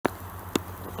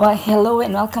Well, hello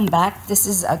and welcome back. This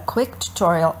is a quick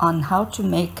tutorial on how to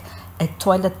make a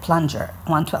toilet plunger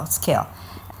 1/12 scale.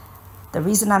 The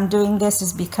reason I'm doing this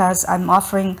is because I'm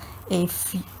offering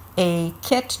a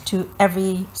kit to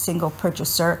every single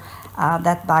purchaser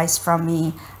that buys from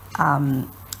me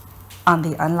on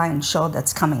the online show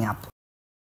that's coming up.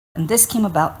 And this came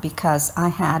about because I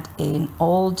had an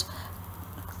old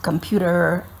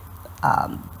computer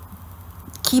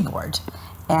keyboard,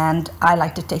 and I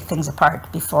like to take things apart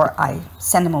before I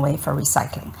send them away for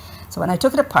recycling. So when I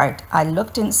took it apart, I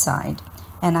looked inside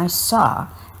and I saw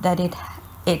that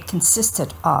it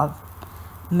consisted of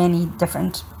many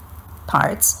different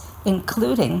parts,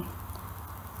 including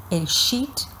a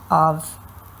sheet of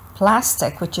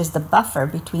plastic, which is the buffer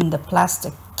between the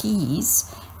plastic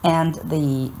keys and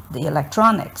the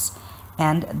electronics.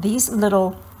 And these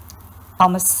little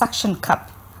almost suction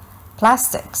cup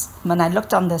plastics, when I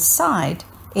looked on this side,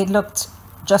 it looked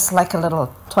just like a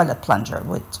little toilet plunger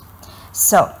would.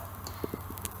 So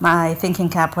my thinking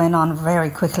cap went on very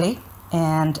quickly,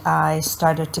 and I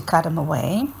started to cut them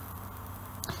away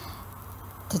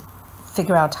to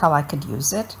figure out how I could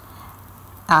use it.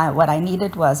 What I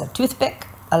needed was a toothpick,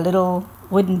 a little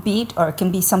wooden bead, or it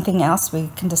can be something else.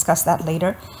 We can discuss that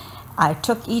later. I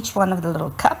took each one of the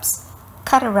little cups,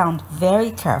 cut around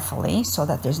very carefully so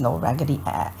that there's no raggedy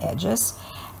edges,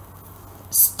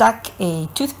 stuck a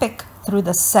toothpick through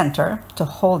the center to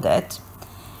hold it,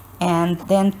 and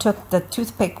then took the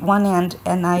toothpick one end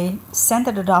and I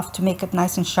sanded it off to make it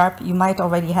nice and sharp. You might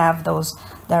already have those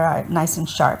that are nice and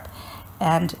sharp,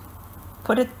 and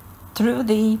put it through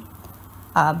the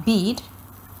bead,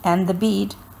 and the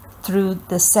bead through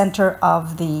the center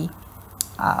of the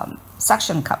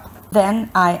suction cup. Then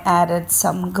I added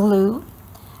some glue,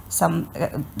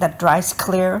 that dries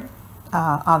clear,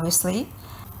 obviously.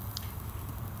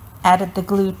 Added the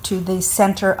glue to the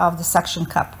center of the suction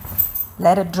cup.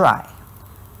 Let it dry.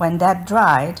 When that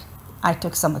dried, I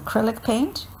took some acrylic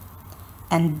paint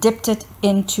and dipped it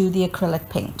into the acrylic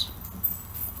paint.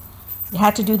 You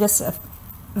had to do this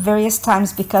various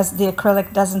times because the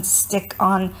acrylic doesn't stick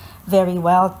on very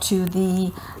well to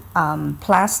the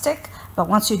plastic, but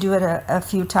once you do it a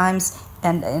few times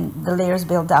and the layers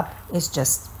build up, it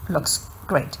just looks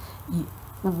great.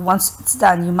 Once it's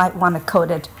done, you might want to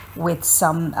coat it with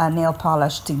some nail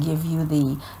polish to give you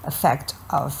the effect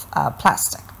of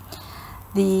plastic.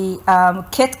 The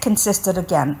kit consisted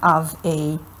again of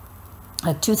a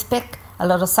toothpick, a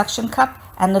little suction cup,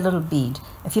 and a little bead.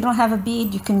 If you don't have a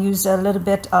bead, you can use a little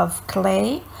bit of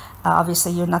clay.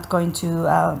 Obviously, you're not going to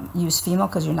use Fimo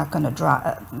because you're not going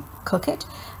to cook it,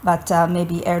 but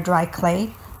maybe air dry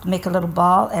clay to make a little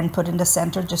ball and put in the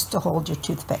center just to hold your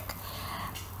toothpick.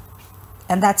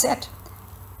 And that's it.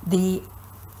 The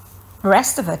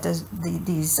rest of it is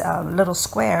these little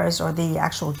squares, or the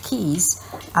actual keys.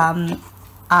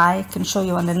 I can show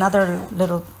you in another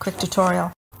little quick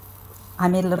tutorial. I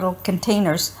made little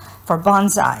containers for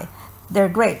bonsai. They're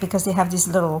great because they have these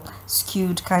little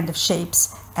skewed kind of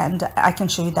shapes, and I can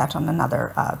show you that on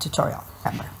another tutorial.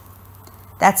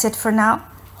 That's it for now.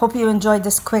 Hope you enjoyed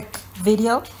this quick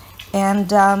video, and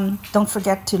don't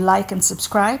forget to like and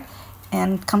subscribe,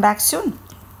 and come back soon.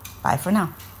 Bye for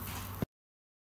now.